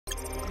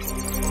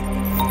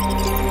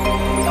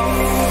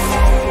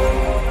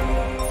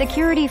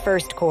Security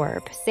First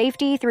Corp.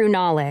 Safety through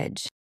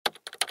knowledge.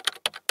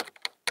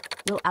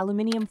 Will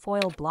Aluminium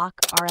Foil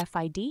Block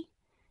RFID?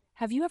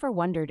 Have you ever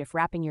wondered if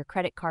wrapping your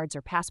credit cards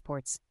or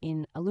passports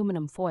in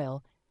aluminum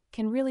foil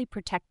can really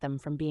protect them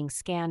from being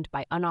scanned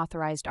by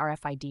unauthorized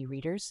RFID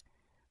readers?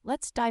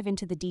 Let's dive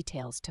into the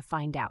details to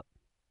find out.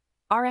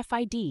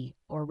 RFID,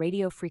 or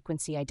radio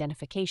frequency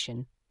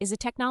identification, is a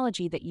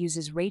technology that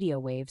uses radio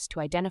waves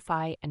to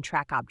identify and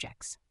track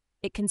objects.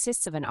 It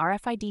consists of an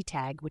RFID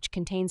tag, which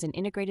contains an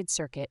integrated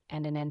circuit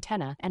and an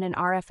antenna, and an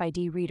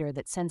RFID reader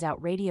that sends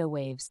out radio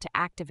waves to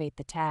activate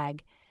the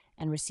tag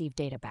and receive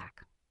data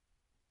back.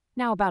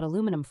 Now about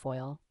aluminum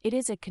foil, it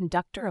is a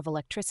conductor of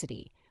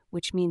electricity,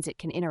 which means it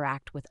can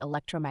interact with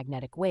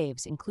electromagnetic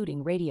waves,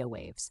 including radio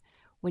waves.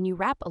 When you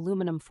wrap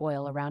aluminum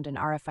foil around an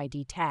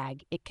RFID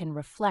tag, it can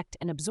reflect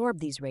and absorb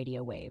these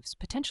radio waves,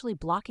 potentially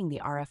blocking the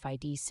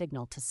RFID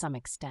signal to some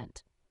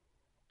extent.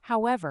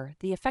 However,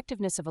 the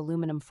effectiveness of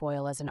aluminum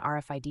foil as an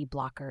RFID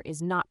blocker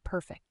is not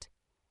perfect.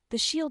 The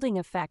shielding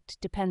effect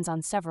depends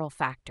on several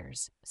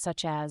factors,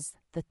 such as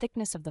the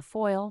thickness of the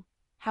foil,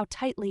 how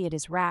tightly it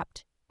is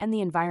wrapped, and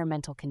the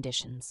environmental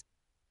conditions.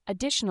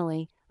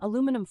 Additionally,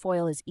 aluminum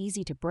foil is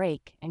easy to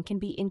break and can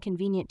be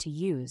inconvenient to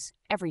use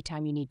every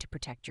time you need to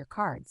protect your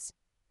cards.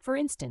 For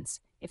instance,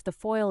 if the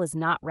foil is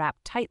not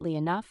wrapped tightly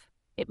enough,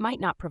 it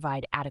might not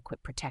provide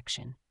adequate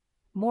protection.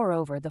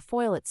 Moreover, the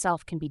foil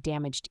itself can be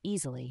damaged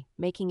easily,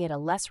 making it a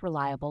less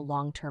reliable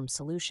long-term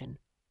solution.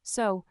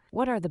 So,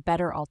 what are the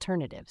better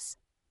alternatives?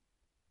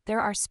 There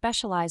are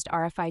specialized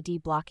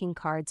RFID blocking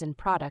cards and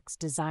products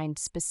designed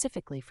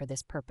specifically for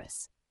this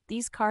purpose.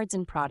 These cards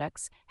and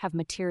products have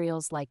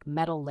materials like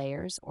metal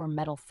layers or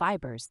metal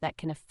fibers that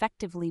can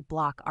effectively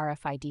block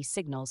RFID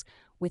signals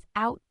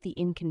without the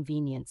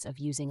inconvenience of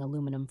using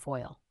aluminum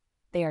foil.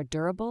 They are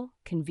durable,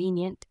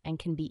 convenient, and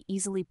can be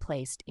easily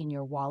placed in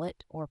your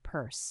wallet or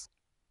purse.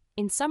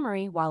 In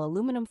summary, while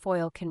aluminum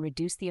foil can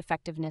reduce the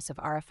effectiveness of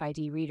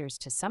RFID readers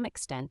to some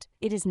extent,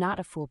 it is not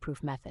a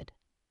foolproof method.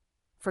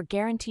 For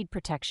guaranteed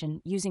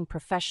protection, using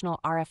professional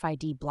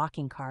RFID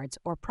blocking cards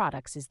or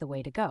products is the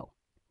way to go.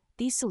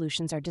 These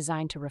solutions are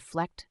designed to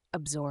reflect,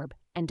 absorb,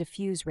 and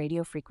diffuse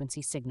radio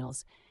frequency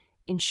signals,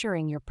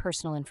 ensuring your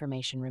personal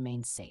information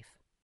remains safe.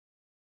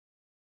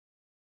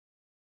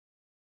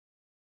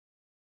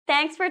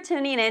 Thanks for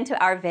tuning in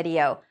to our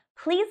video.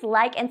 Please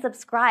like and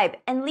subscribe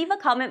and leave a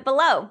comment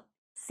below.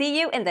 See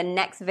you in the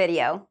next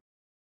video.